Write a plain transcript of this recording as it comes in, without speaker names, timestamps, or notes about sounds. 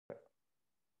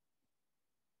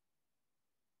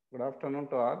Good afternoon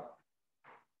to all.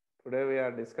 Today we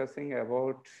are discussing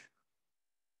about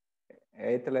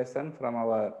 8th lesson from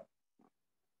our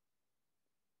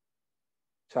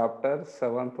chapter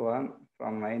 7th one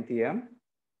from 9th EM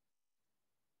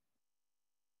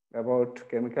about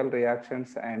chemical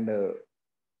reactions and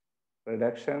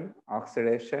reduction,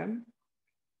 oxidation,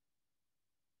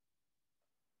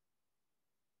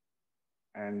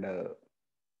 and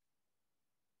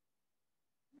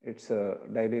its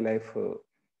daily life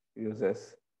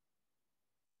uses.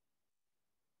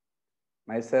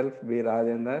 Myself, B.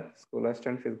 Rajendra, School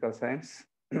Assistant Physical Science,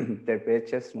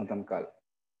 PHS Nutankal.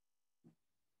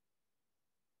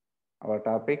 Our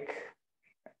topic,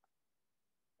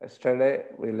 yesterday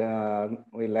we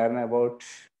learn about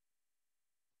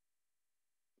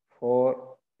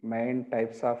 4 main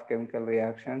types of chemical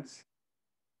reactions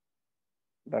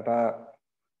that are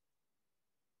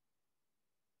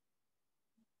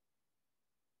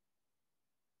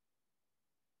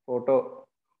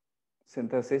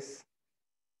photosynthesis,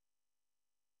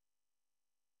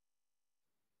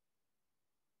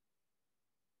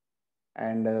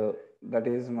 and that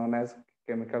is known as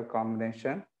chemical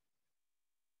combination.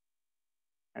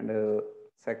 And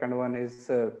second one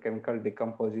is chemical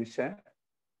decomposition.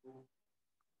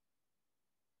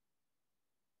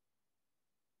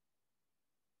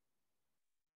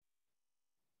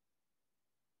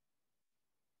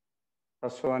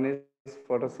 First one is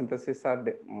photosynthesis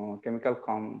or chemical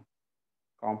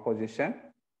composition,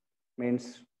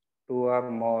 means 2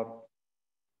 or more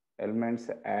elements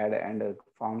add and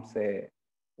forms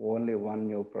only one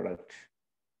new product.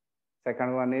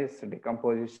 Second one is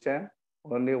decomposition.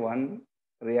 Only one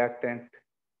reactant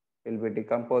will be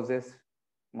decomposes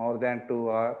more than 2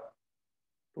 or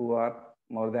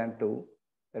more than 2.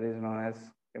 That is known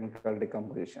as chemical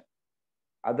decomposition.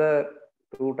 Other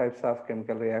 2 types of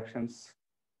chemical reactions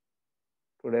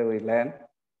today we learn.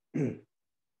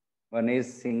 One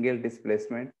is single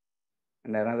displacement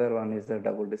and another one is a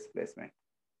double displacement.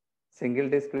 Single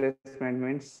displacement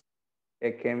means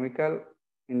in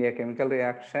a chemical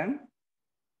reaction,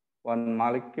 one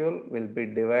molecule will be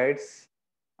divided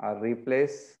or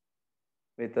replaced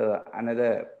with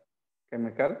another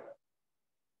chemical.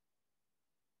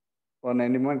 One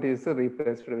element is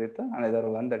replaced with another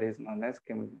one, that is known as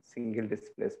single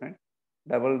displacement.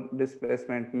 Double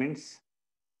displacement means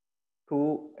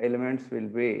 2 elements will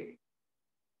be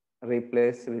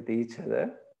replaced with each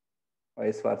other,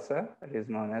 vice versa. That is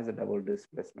known as a double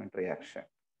displacement reaction.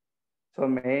 So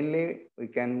mainly we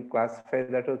can classify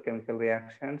the 2 chemical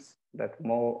reactions that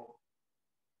 4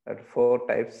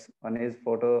 types. One is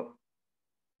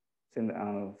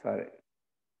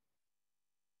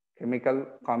chemical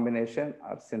combination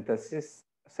or synthesis.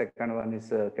 Second one is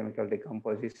chemical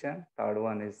decomposition. Third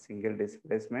one is single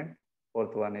displacement.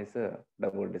 Fourth one is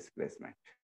double displacement.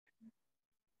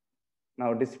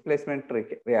 Now displacement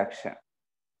reaction.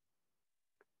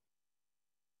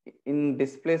 In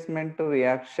displacement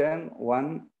reaction,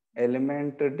 one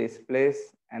element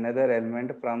displaces another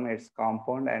element from its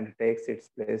compound and takes its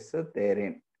place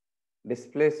therein.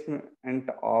 Displacement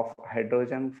of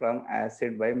hydrogen from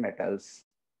acid by metals.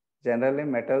 Generally,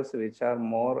 metals which are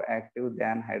more active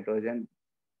than hydrogen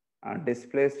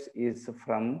displaced is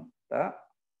from the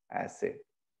acid.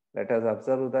 Let us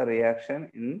observe the reaction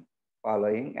in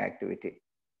following activity.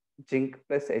 Zinc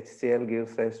plus HCl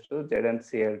gives rise to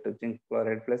ZnCl2, zinc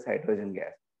chloride plus hydrogen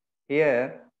gas.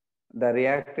 Here, the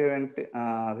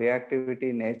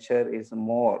reactivity nature is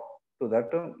more to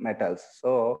that metals.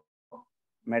 So,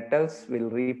 metals will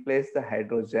replace the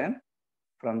hydrogen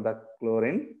from the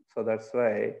chlorine. So, that's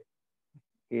why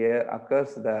here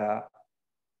occurs the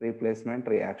replacement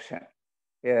reaction.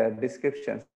 Here,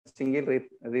 description, single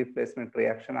replacement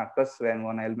reaction occurs when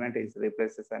one element is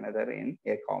replaces another in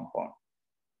a compound.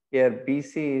 Here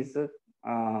BC is a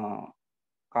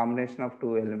combination of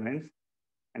 2 elements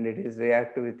and it is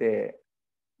reactive with a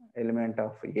element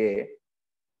of A.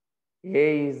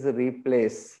 A is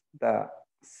replace the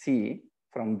C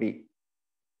from B.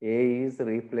 A is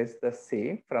replace the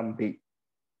C from B.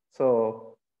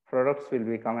 So products will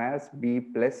become as B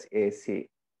plus AC.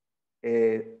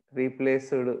 A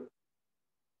replaced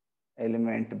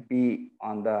element B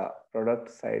on the product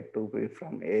side to be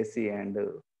from AC and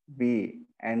B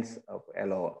ends up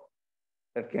alone.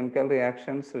 The chemical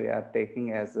reactions we are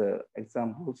taking as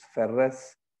examples: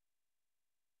 ferrous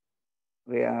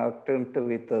reactant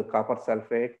with copper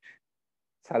sulfate.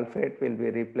 Sulfate will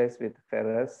be replaced with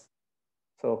ferrous.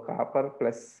 So copper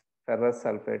plus ferrous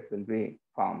sulfate will be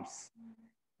forms.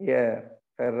 Here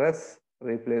ferrous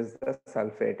replaces the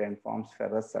sulfate and forms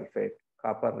ferrous sulfate.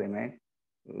 Copper remain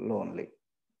lonely.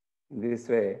 In this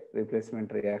way,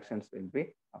 replacement reactions will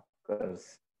be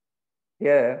occurs.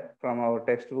 Here, from our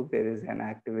textbook, there is an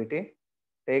activity.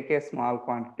 Take a small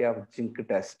quantity of zinc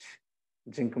dust,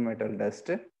 zinc metal dust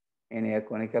in a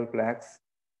conical flask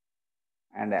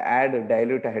and add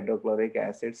dilute hydrochloric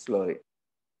acid slowly.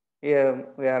 Here,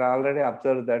 we are already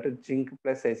observed that zinc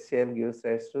plus HCl gives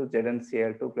rise to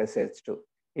ZnCl2 plus H2.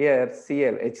 Here,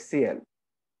 Cl, HCl,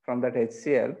 from that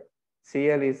HCl,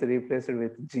 Cl is replaced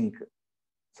with zinc.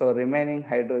 So remaining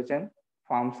hydrogen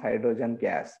forms hydrogen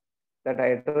gas. That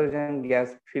hydrogen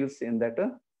gas fills in that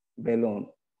balloon.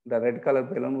 The red color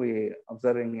balloon we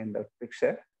observing in the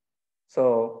picture.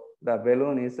 So the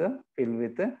balloon is filled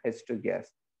with H2 gas.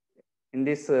 In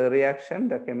this reaction,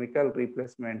 the chemical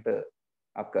replacement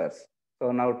occurs.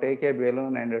 So now take a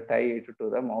balloon and tie it to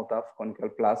the mouth of conical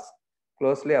flask.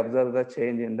 Closely observe the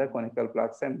change in the conical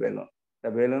flask and balloon.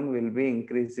 The balloon will be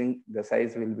increasing, the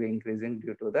size will be increasing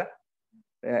due to the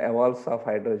evolves of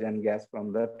hydrogen gas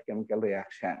from that chemical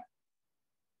reaction.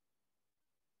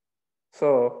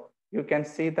 So you can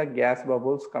see the gas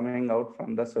bubbles coming out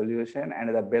from the solution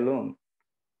and the balloon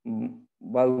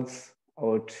bulges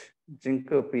out.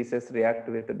 Zinc pieces react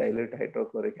with dilute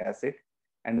hydrochloric acid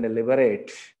and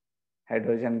liberate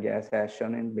hydrogen gas as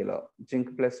shown in below.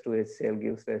 Zinc plus 2HCl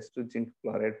gives rise to zinc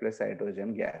chloride plus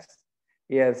hydrogen gas.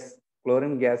 Yes,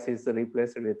 chlorine gas is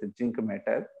replaced with zinc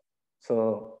metal.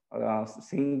 So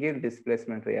single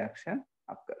displacement reaction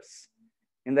occurs.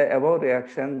 In the above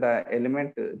reaction, the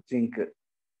element zinc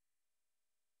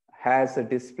has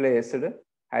displaced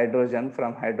hydrogen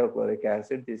from hydrochloric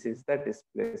acid. This is the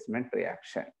displacement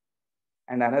reaction.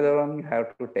 And another one you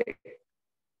have to take.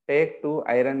 Take 2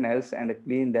 iron nails and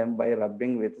clean them by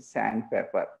rubbing with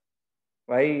sandpaper.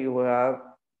 Why you are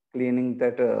cleaning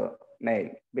that nail?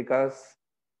 Because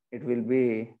it will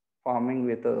be forming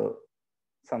with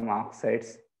some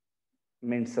oxides,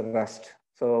 means rust.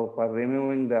 So for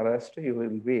removing the rust, you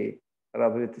will be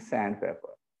rub with sandpaper.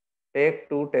 Take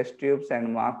 2 test tubes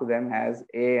and mark them as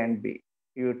A and B.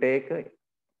 You take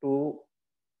 2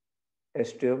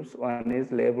 test tubes. One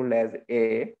is labeled as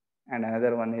A and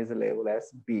another one is labeled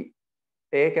as B.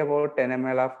 Take about 10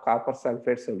 ml of copper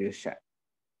sulfate solution.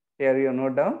 Here you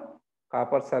note down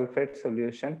copper sulfate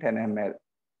solution 10 ml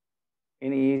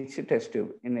in each test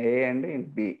tube, in A and in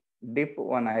B. Dip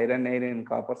 1 iron nail in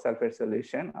copper sulfate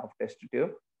solution of test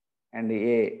tube and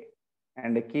A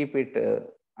and keep it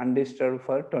undisturbed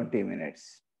for 20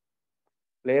 minutes.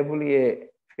 Label A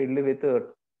filled with 10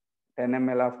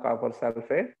 ml of copper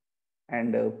sulfate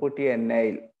and put a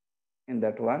nail in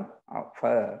that one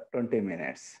for 20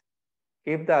 minutes.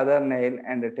 Keep the other nail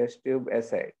and the test tube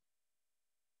aside.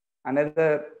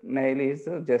 Another nail is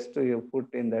just you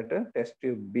put in that test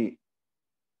tube B.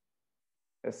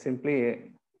 Just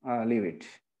simply leave it.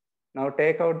 Now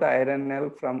take out the iron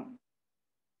nail from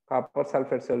copper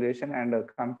sulfate solution and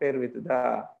compare with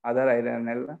the other iron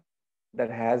nail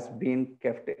that has been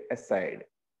kept aside.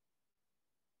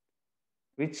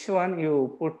 Which one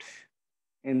you put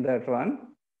in that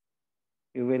one?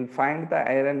 You will find the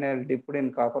iron nail dipped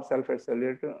in copper sulfate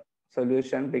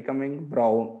solution becoming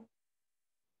brown.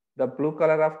 The blue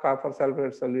color of copper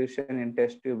sulfate solution in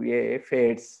test tube A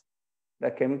fades. The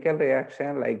chemical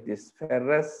reaction like this: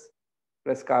 ferrous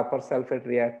plus copper sulfate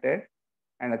reacted,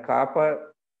 and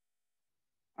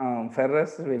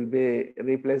ferrous will be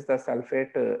replace the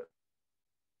sulfate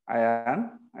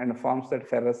ion and forms that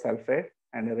ferrous sulfate,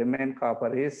 and remain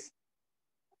copper is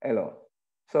yellow.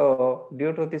 So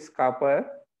due to this copper,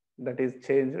 that is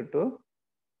changed to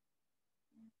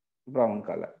brown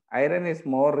color. Iron is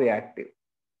more reactive.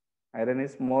 Iron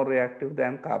is more reactive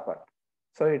than copper.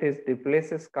 So it is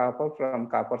displaces copper from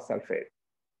copper sulfate.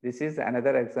 This is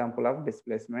another example of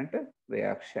displacement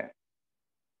reaction.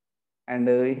 And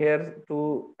here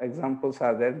 2 examples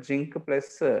are there. Zinc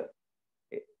plus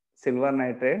silver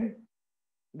nitrate.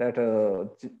 That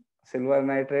silver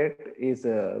nitrate is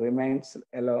remains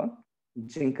alone.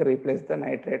 Zinc replaces the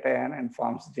nitrate ion and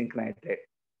forms zinc nitrate.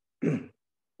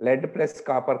 Lead plus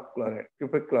copper chloride,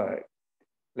 cupric chloride.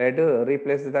 Lead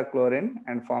replaces the chlorine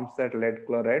and forms that lead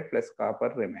chloride plus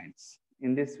copper remains.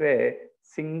 In this way,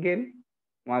 single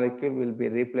molecule will be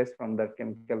replaced from that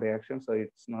chemical reaction. So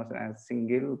it's known as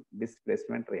single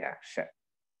displacement reaction.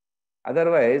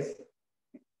 Otherwise,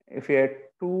 if you had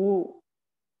two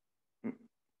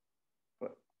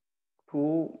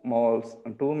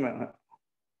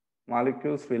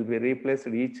molecules will be replaced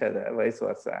each other, vice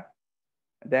versa,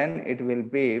 then it will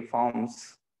be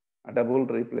forms a double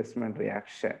replacement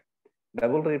reaction.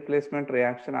 Double replacement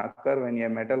reaction occur when a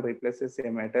metal replaces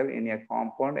a metal in a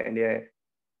compound and a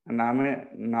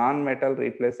Non-metal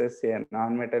replaces a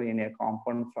non-metal in a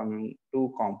compound from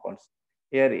two compounds.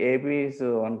 Here AB is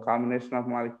one combination of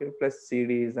molecule plus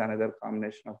CD is another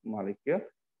combination of molecule.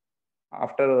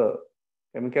 After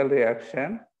chemical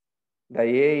reaction, the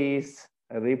A is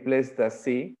replace the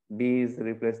C, B is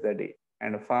replace the D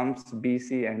and forms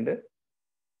BC and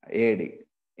AD.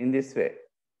 In this way,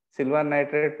 silver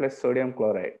nitrate plus sodium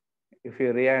chloride. If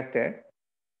it reacted,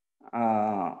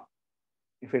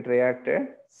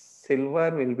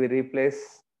 silver will be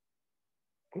replaced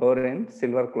chlorine,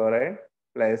 silver chloride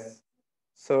plus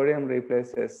sodium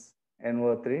replaces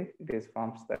NO3. It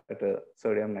forms that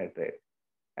sodium nitrate.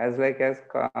 As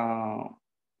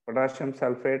potassium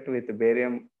sulfate with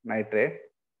barium nitrate,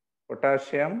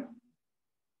 potassium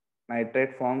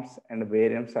nitrate forms and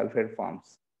barium sulfate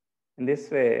forms. In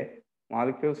this way,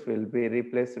 molecules will be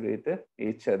replaced with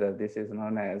each other. This is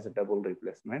known as double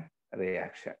replacement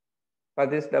reaction. For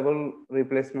this double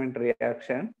replacement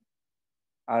reaction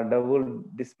or double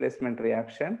displacement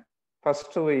reaction,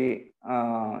 first we,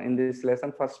 in this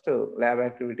lesson, first lab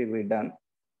activity we done.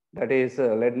 That is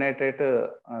lead nitrate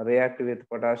react with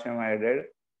potassium iodide,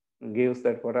 gives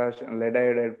that lead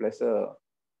iodide plus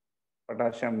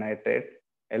potassium nitrate,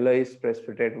 yellowish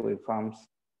precipitate we forms.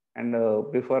 And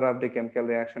before of the chemical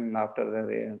reaction and after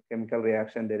the chemical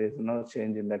reaction, there is no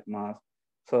change in that mass.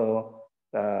 So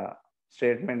the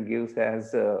statement gives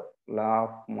as law of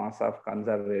mass of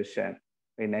conservation.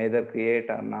 We neither create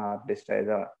or not destroy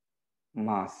the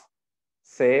mass.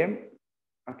 Same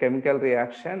a chemical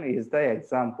reaction is the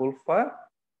example for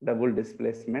double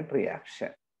displacement reaction.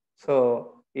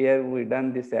 So here we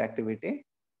done this activity.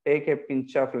 Take a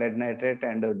pinch of lead nitrate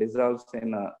and dissolves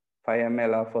in 5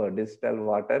 ml of distilled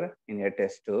water in a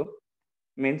test tube.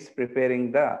 Means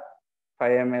preparing the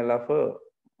 5 ml of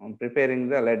preparing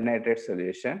the lead nitrate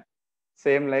solution.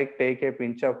 Same like take a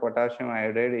pinch of potassium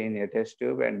iodide in a test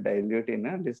tube and dilute in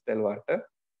a distilled water.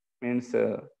 Means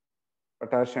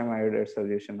potassium iodide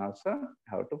solution also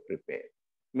have to prepare.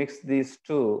 Mix these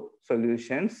two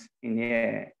solutions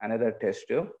in another test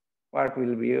tube. What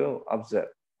will be observed?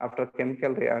 After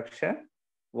chemical reaction,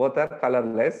 both are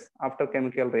colorless. After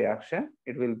chemical reaction,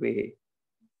 it will be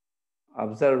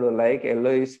observed like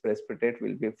yellowish precipitate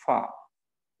will be formed.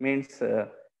 Means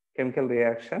chemical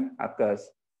reaction occurs.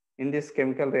 In this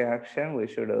chemical reaction, we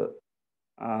should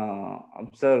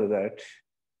observe that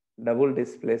double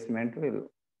displacement will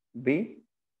be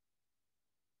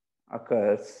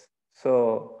occurs.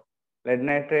 So lead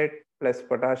nitrate plus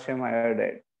potassium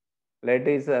iodide. Lead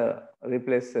is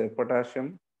replace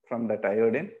potassium from that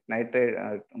iodine.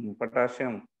 Nitrate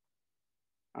potassium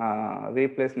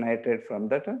replace nitrate from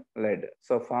that lead.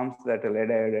 So forms that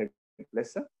lead iodide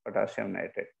plus potassium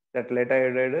nitrate. That lead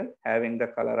iodide having the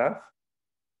color of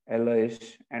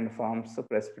yellowish and forms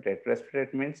precipitate.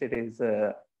 Precipitate means it is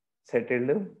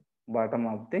settled bottom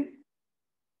of the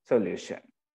solution.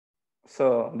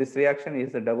 So this reaction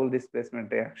is a double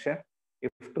displacement reaction.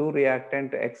 If two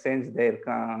reactants exchange their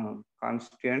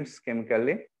constituents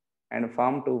chemically and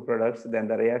form two products, then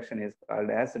the reaction is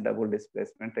called as double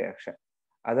displacement reaction.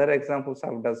 Other examples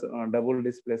of double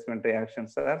displacement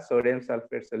reactions are sodium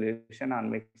sulfate solution on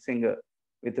mixing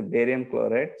with barium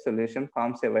chloride solution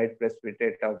forms a white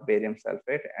precipitate of barium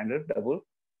sulfate and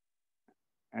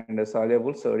a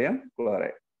soluble sodium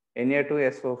chloride.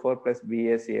 Na2SO4 plus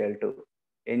BaCl2.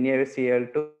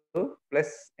 NaCl2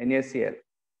 plus NaCl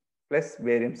plus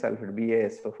barium sulfate,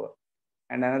 BaSO4.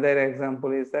 And another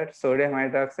example is that sodium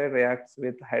hydroxide reacts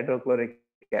with hydrochloric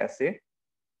acid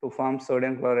to form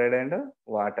sodium chloride and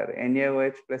water.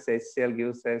 NaOH plus HCl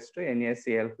gives rise to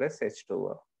NaCl plus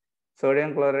H2O.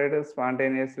 Sodium chloride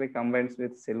spontaneously combines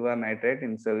with silver nitrate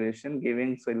in solution,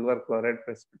 giving silver chloride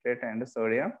precipitate and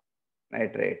sodium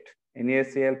nitrate.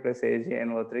 NaCl plus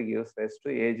AgNO3 gives rise to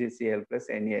AgCl plus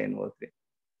NaNO3.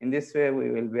 In this way,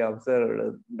 we will be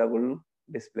observed double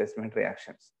displacement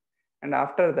reactions. And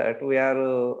after that, we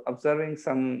are observing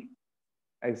some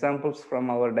examples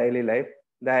from our daily life.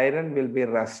 The iron will be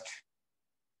rust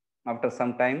after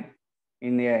some time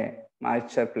in a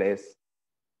moisture place.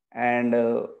 And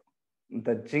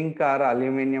the zinc or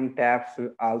aluminum taps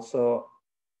also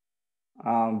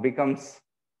becomes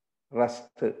rust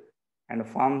and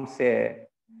forms a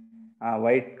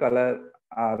white color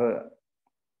or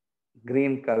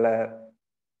green color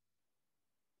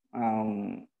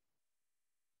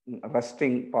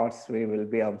rusting parts we will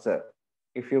be observed.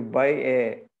 If you buy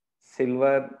a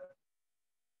silver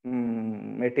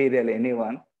material,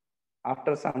 anyone,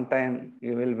 after some time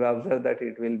you will be observed that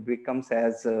it will becomes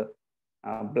as a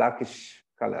blackish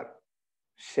color,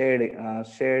 shade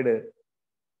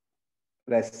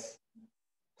less.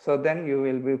 So then you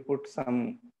will be put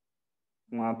some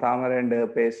tamarind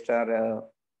paste or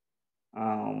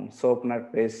soap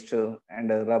nut paste and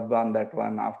rub on that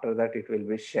one. After that, it will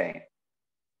be shine.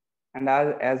 And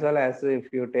as well as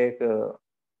if you take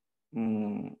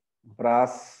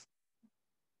brass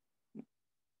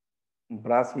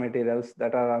materials,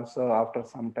 that are also after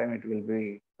some time it will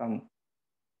become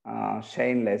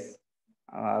shineless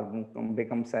or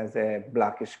becomes as a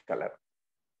blackish color.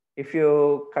 If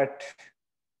you cut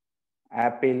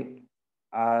apple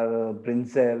or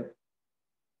brinjal,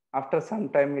 after some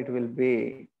time it will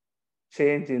be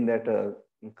change in that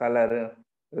color,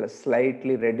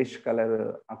 slightly reddish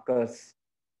color occurs,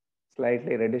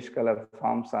 slightly reddish color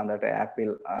forms on that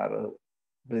apple or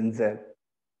brinjal.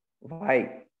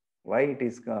 Why? Why it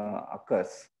is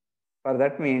occurs? For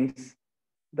that means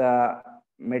the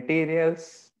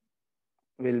materials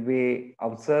will be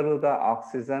observe the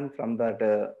oxygen from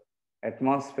that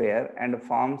atmosphere and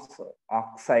forms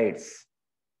oxides.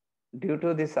 Due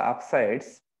to these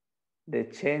oxides, they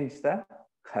change the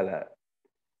color.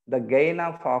 The gain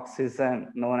of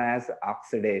oxygen known as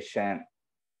oxidation.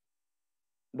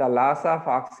 The loss of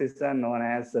oxygen known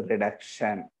as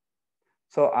reduction.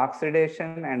 So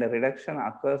oxidation and reduction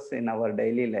occurs in our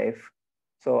daily life.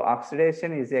 So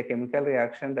oxidation is a chemical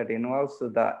reaction that involves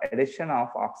the addition of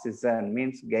oxygen,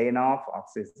 means gain of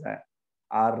oxygen,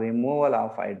 or removal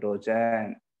of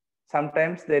hydrogen.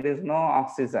 Sometimes there is no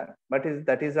oxygen, but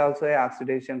that is also an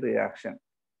oxidation reaction.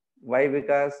 Why?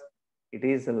 Because it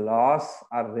is loss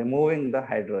or removing the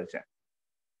hydrogen.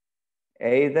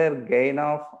 Either gain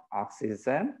of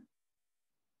oxygen,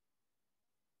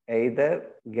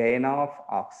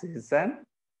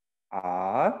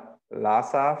 or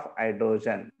loss of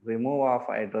hydrogen, remove of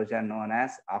hydrogen, known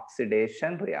as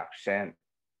oxidation reaction.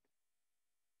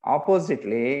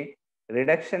 Oppositely,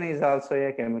 reduction is also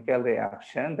a chemical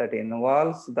reaction that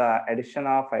involves the addition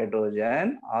of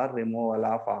hydrogen or removal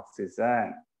of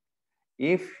oxygen.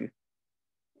 If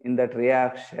in that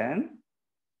reaction,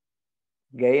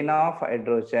 gain of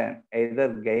hydrogen, either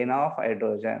gain of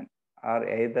hydrogen or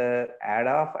either add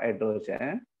of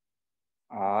hydrogen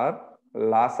or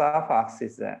loss of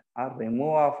oxygen or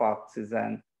remove of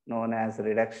oxygen, known as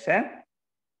reduction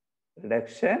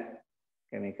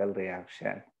chemical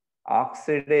reaction.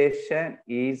 Oxidation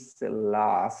is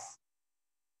loss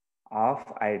of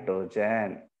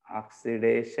hydrogen.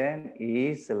 Oxidation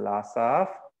is loss of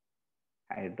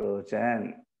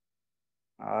hydrogen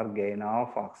or gain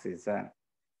of oxygen.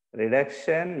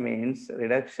 Reduction means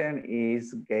reduction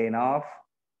is gain of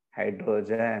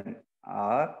hydrogen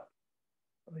or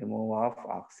remove of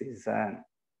oxygen.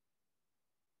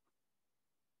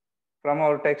 From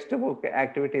our textbook,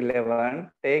 activity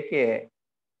 11, take a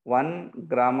 1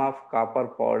 gram of copper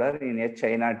powder in a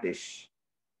china dish.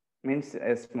 Means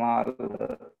a small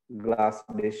glass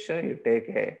dish, you take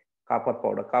a copper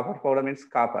powder. Copper powder means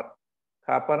copper.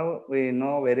 Copper we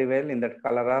know very well in that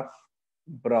color of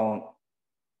brown,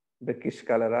 blackish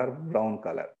color or brown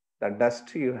color. The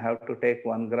dust you have to take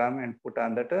 1 gram and put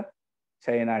on that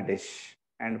china dish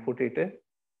and put it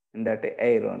in that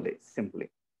air only,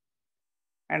 simply.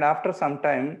 And after some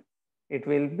time, it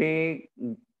will be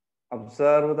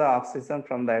observe the oxygen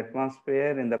from the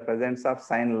atmosphere in the presence of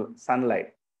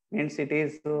sunlight. Means it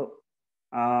is to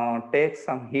take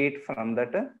some heat from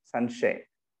that sunshine.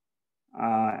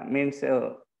 Means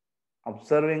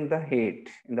observing the heat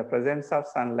in the presence of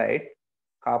sunlight,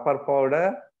 copper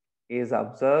powder is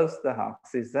observes the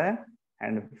oxygen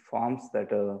and forms that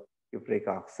cupric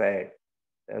oxide.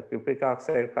 The cupric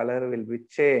oxide color will be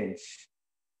changed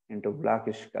into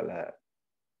blackish color.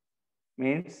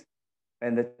 Means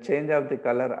when the change of the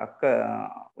color occur,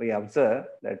 we observe,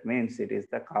 that means it is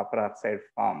the copper oxide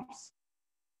forms.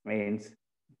 Means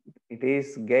it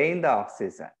is gain the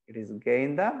oxygen. It is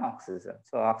gain the oxygen.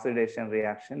 So oxidation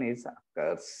reaction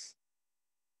occurs.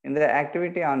 In the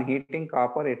activity on heating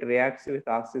copper, it reacts with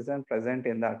oxygen present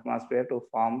in the atmosphere to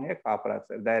form a copper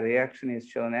oxide. The reaction is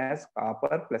shown as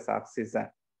copper plus oxygen.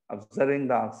 Observing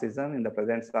the oxygen in the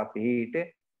presence of heat,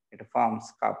 it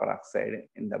forms copper oxide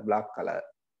in the black color.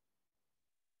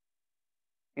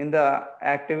 In the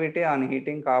activity on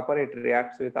heating copper, it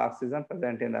reacts with oxygen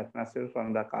present in the atmosphere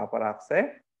from the copper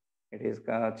oxide. It is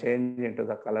changed into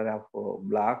the color of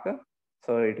black.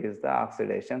 So it is the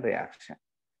oxidation reaction.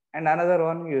 And another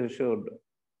one you should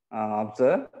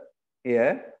observe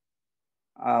here.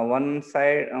 One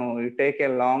side, you take a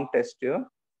long test tube,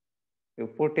 you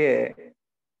put a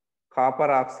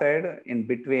copper oxide in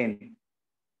between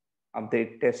of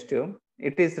the test tube.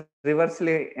 It is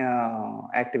reversely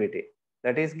activity.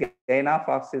 That is gain of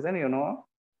oxygen,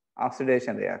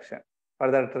 oxidation reaction. For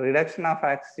the reduction of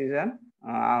oxygen,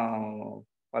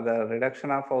 for the reduction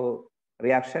of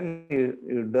reaction,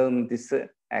 you done this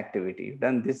activity. You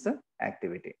done this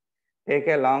activity. Take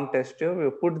a long test tube.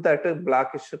 You put that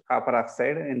blackish copper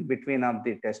oxide in between of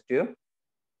the test tube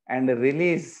and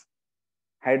release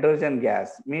hydrogen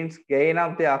gas. Means gain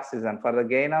of the oxygen. For the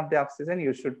gain of the oxygen,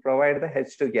 you should provide the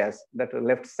H2 gas. That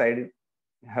left side,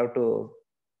 you have to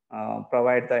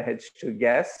provide the H2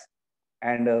 gas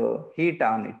and heat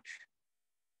on it.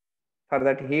 For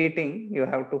that heating, you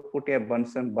have to put a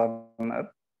Bunsen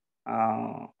burner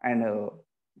and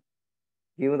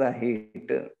give the heat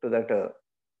to that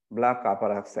black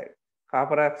copper oxide.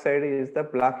 Copper oxide is the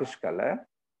blackish color.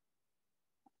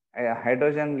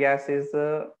 Hydrogen gas is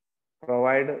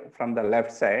provided from the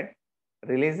left side.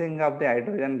 Releasing of the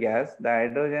hydrogen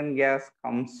gas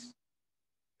comes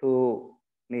to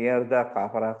near the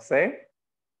copper oxide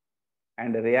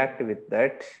and react with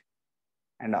that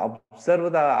and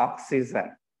observe the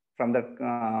oxygen from the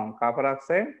copper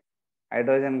oxide.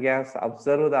 Hydrogen gas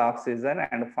observe the oxygen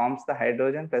and forms the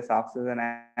hydrogen plus oxygen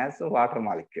as a water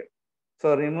molecule.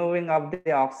 So removing of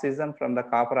the oxygen from the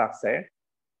copper oxide,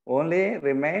 only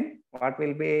remain, what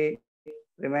will be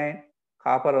remain?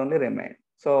 Copper only remain.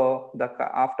 So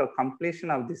after completion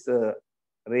of this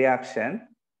reaction,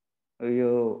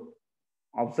 you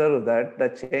observe that the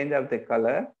change of the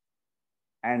color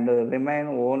and remain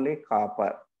only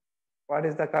copper. What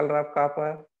is the color of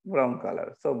copper? Brown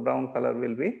color. So brown color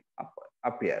will be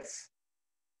appears.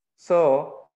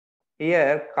 So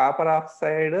here copper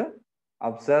oxide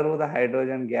observe the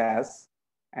hydrogen gas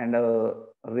and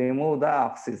remove the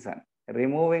oxygen.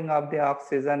 Removing of the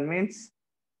oxygen means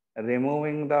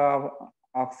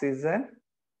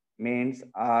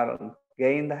or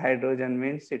gain the hydrogen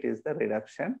means it is the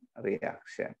reduction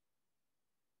reaction.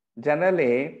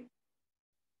 Generally,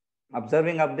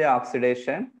 observing of the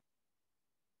oxidation,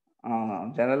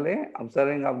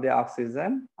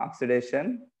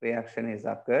 oxidation reaction is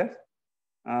occurs.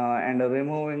 And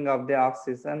removing of the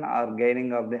oxygen or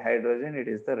gaining of the hydrogen, it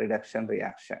is the reduction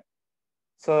reaction.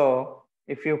 So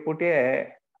if you put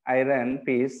a iron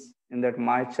piece in that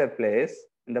moisture place,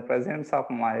 in the presence of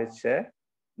moisture,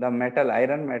 the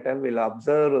iron metal will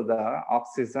absorb the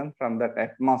oxygen from that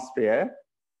atmosphere,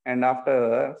 and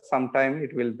after some time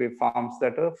it will be forms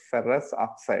that ferrous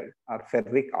oxide or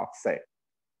ferric oxide.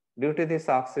 Due to this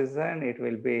oxygen, it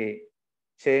will be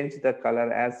change the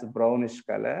color as brownish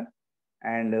color,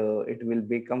 and it will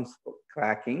become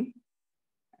cracking.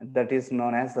 That is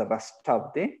known as the rust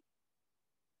of the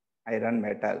iron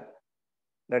metal.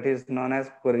 That is known as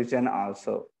corrosion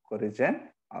also.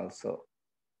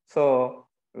 So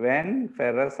when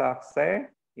ferrous oxide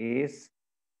is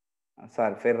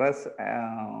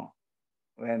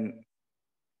when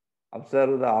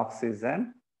observe the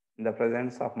oxygen in the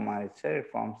presence of moisture, it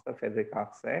forms the ferric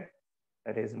oxide.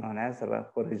 That is known as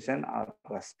corrosion or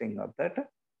rusting of that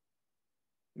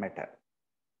metal.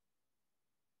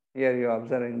 Here you are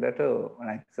observing that one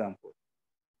example.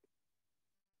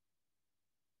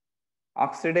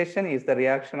 Oxidation is the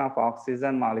reaction of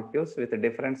oxygen molecules with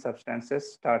different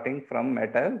substances starting from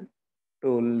metal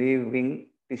to living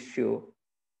tissue,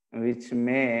 which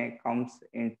may comes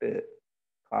into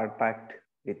contact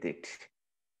with it.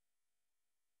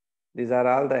 These are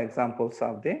all the examples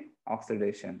of the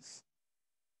oxidations.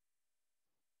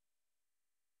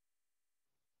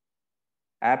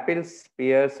 Apples,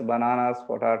 pears, bananas,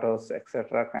 potatoes,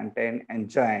 etc. contain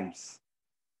enzymes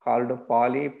called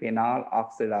polyphenol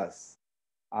oxidase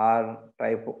or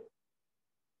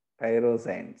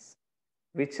tyrosines,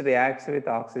 which reacts with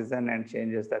oxygen and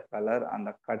changes the color on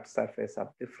the cut surface of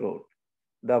the fruit.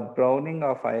 The browning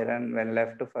of iron when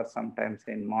left for some time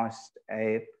in moist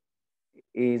air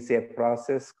is a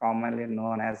process commonly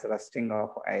known as rusting of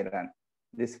iron.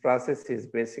 This process is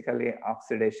basically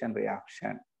oxidation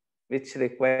reaction, which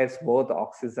requires both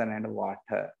oxygen and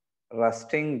water.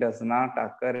 Rusting does not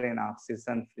occur in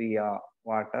oxygen-free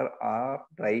water or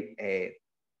dry air.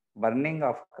 Burning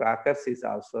of crackers is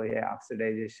also an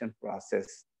oxidation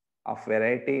process of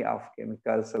variety of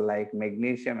chemicals like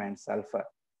magnesium and sulfur.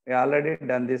 We already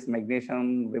done this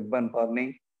magnesium ribbon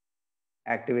burning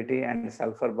activity and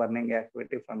sulfur burning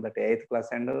activity from the 8th class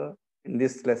and in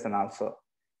this lesson also.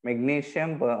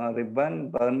 Magnesium ribbon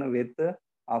burn with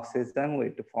oxygen,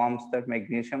 it forms that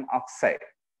magnesium oxide.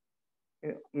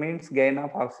 It means gain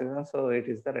of oxygen, so it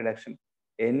is the reduction.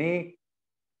 Any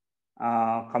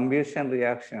combustion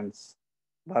reactions,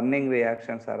 burning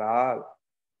reactions are all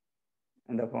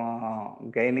in the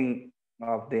gaining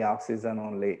of the oxygen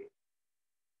only.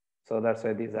 So that's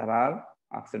why these are all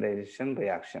oxidation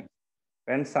reactions.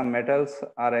 When some metals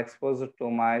are exposed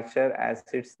to moisture,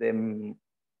 acids, they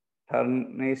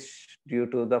tarnish due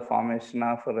to the formation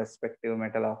of respective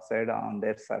metal oxide on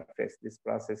their surface. This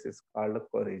process is called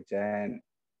corrosion.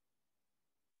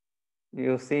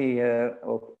 You see here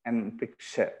a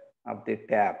picture of the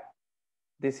tap.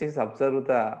 This is observe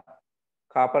the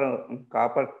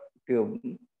copper tube.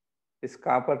 This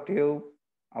copper tube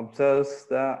absorbs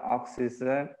the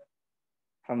oxygen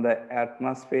from the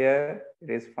atmosphere.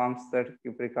 It forms that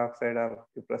cupric oxide or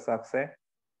cuprous oxide.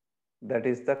 That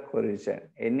is the corrosion.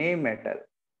 Any metal,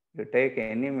 you take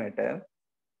any metal,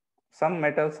 some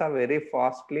metals are very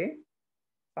fastly,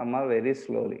 some are very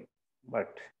slowly,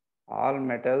 but all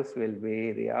metals will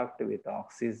be react with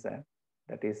oxygen,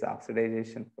 that is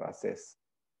oxidation process,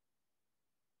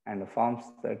 and forms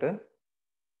that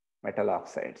metal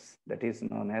oxides, that is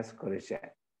known as corrosion.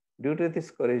 Due to this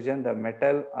corrosion, the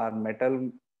metal or metal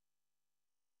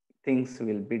things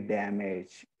will be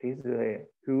damaged. It is a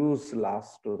huge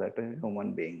loss to the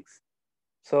human beings.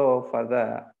 So for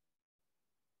the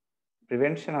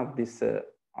prevention of this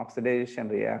oxidation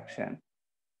reaction,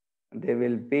 they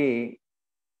will be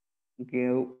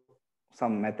give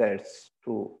some methods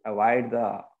to avoid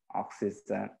the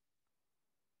oxygen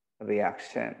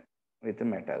reaction with the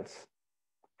metals.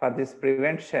 For this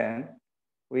prevention,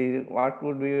 what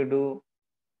would we do?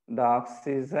 The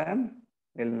oxygen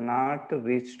will not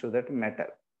reach to that metal.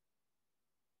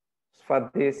 For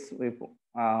this, we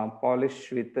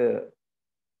polish with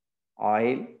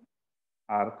oil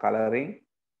or coloring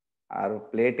or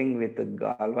plating with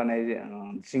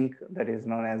galvanizing zinc, that is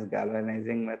known as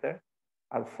galvanizing method,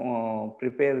 or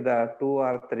prepare the 2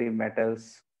 or 3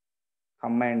 metals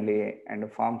combinedly and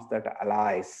forms that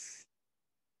alloys.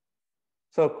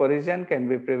 So corrosion can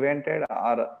be prevented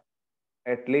or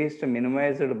at least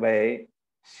minimized by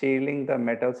shielding the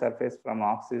metal surface from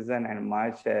oxygen and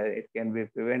moisture. It can be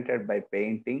prevented by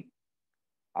painting,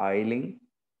 oiling,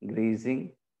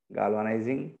 greasing,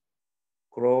 galvanizing,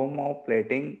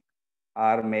 chromoplating,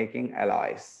 or making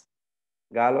alloys.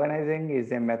 Galvanizing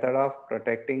is a method of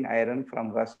protecting iron from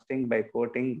rusting by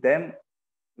coating them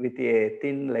with a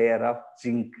thin layer of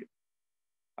zinc.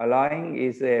 Alloying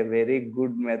is a very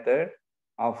good method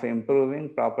of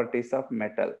improving properties of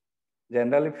metal.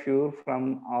 Generally, pure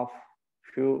form of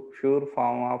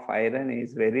iron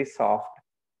is very soft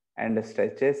and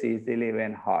stretches easily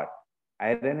when hot.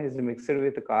 Iron is mixed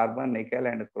with carbon, nickel,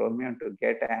 and chromium to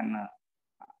get an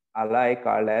alloy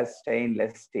called as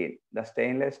stainless steel. The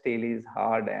stainless steel is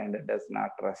hard and does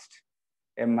not rust.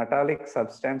 A metallic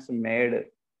substance made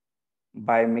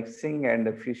by mixing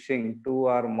and fusing 2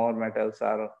 or more metals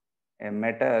or a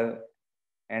metal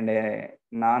and a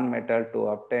non-metal to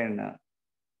obtain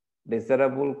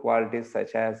desirable qualities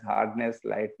such as hardness,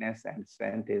 lightness, and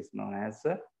strength is known as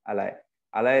alloy.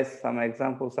 Alloys, some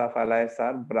examples of alloys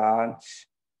are bronze,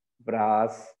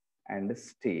 brass, and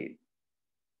steel.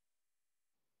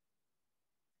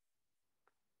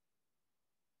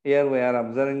 Here we are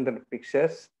observing the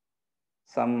pictures.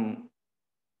 Some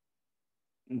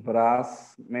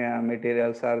brass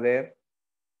materials are there,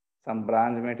 some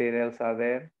bronze materials are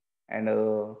there, and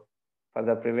for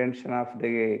the prevention of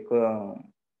the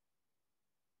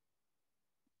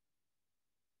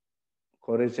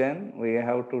corrosion, we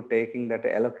have to taking that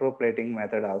electroplating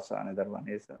method also. Another one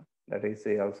is that is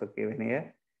also given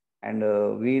here, and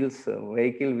wheels,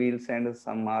 vehicle wheels, and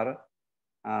some are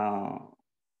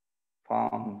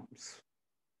forms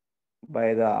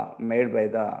made by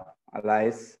the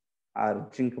alloys or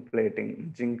zinc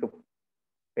plating, zinc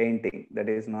painting, that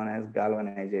is known as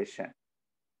galvanization.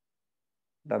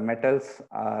 The metals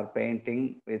are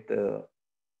painting with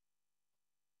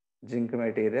zinc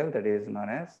material, that is known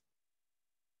as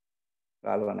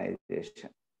galvanization.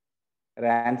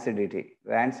 Rancidity.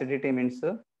 Rancidity means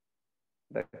the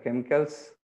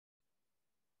chemicals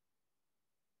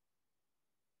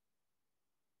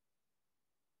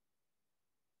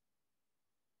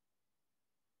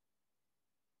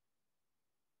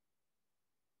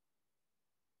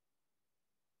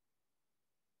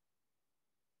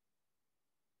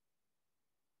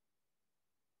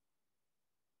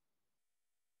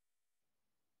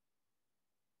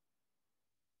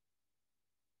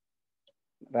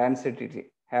rancidity.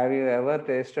 Have you ever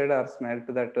tasted or smelled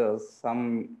that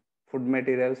some food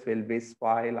materials will be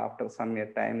spoiled after some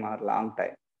time or long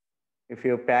time? If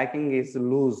your packing is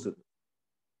loose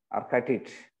or cut it,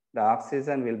 the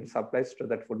oxygen will be supplied to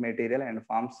that food material and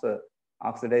forms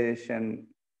oxidation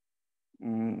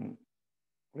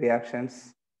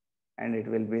reactions, and it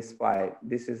will be spoiled.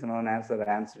 This is known as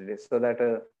rancidity.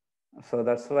 So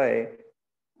that's why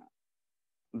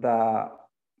the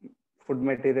food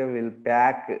material will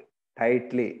pack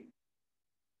tightly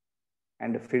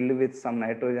and filled with some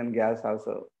nitrogen gas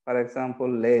also. For example,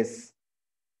 lace,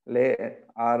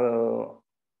 are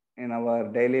in our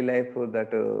daily life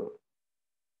that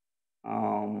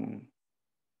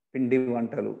pindi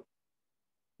vantalu.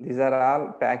 These are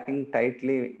all packing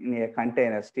tightly in a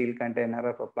container, steel container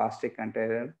or a plastic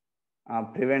container,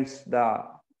 prevents the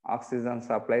oxygen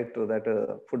supply to that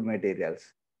food materials.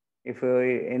 If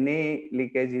any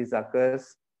leakage is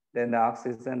occurs, then the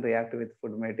oxygen react with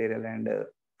food material and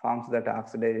forms that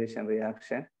oxidation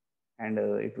reaction, and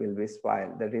it will be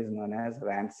spoiled. That is known as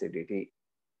rancidity.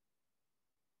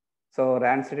 So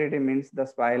rancidity means the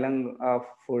spoiling of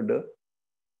food.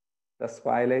 The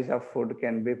spoilage of food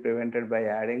can be prevented by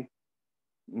adding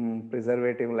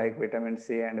preservative like vitamin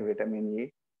C and vitamin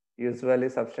E. Usually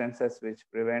substances which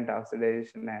prevent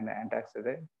oxidation and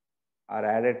antioxidant are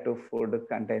added to food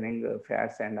containing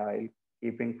fats and oil,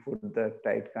 keeping food the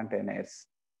tight containers.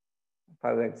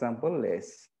 For example,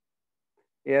 lace.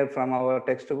 Here from our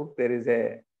textbook, there is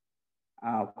a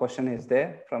question is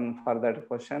there. For that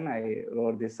question, I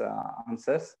wrote these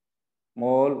answers.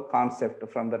 Mole concept.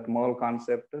 From that mole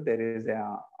concept, there is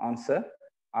a answer.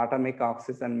 Atomic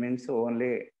oxygen means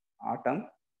only atom.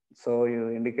 So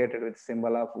you indicated with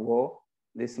symbol of O.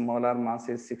 This molar mass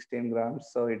is 16 grams.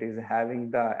 So it is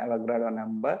having the Avogadro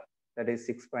number, that is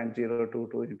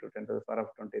 6.022 into 10 to the power of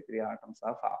 23 atoms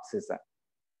of oxygen.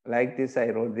 Like this, I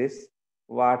wrote this.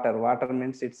 Water. Water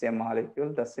means it's a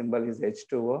molecule. The symbol is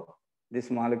H2O. This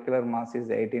molecular mass is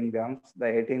 18 grams. The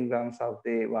 18 grams of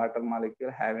the water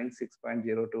molecule having 6.022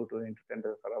 into 10 to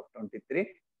the power of 23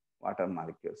 water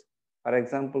molecules. For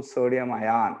example, sodium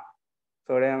ion.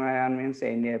 Sodium ion means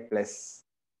Na plus.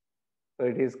 So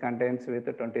it is contains with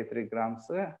 23 grams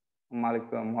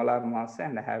molecule molar mass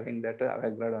and having that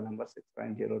Avogadro number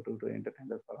 6.022 into 10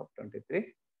 to the power of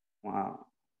 23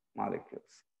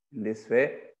 molecules. In this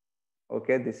way,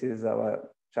 okay, this is our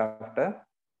chapter.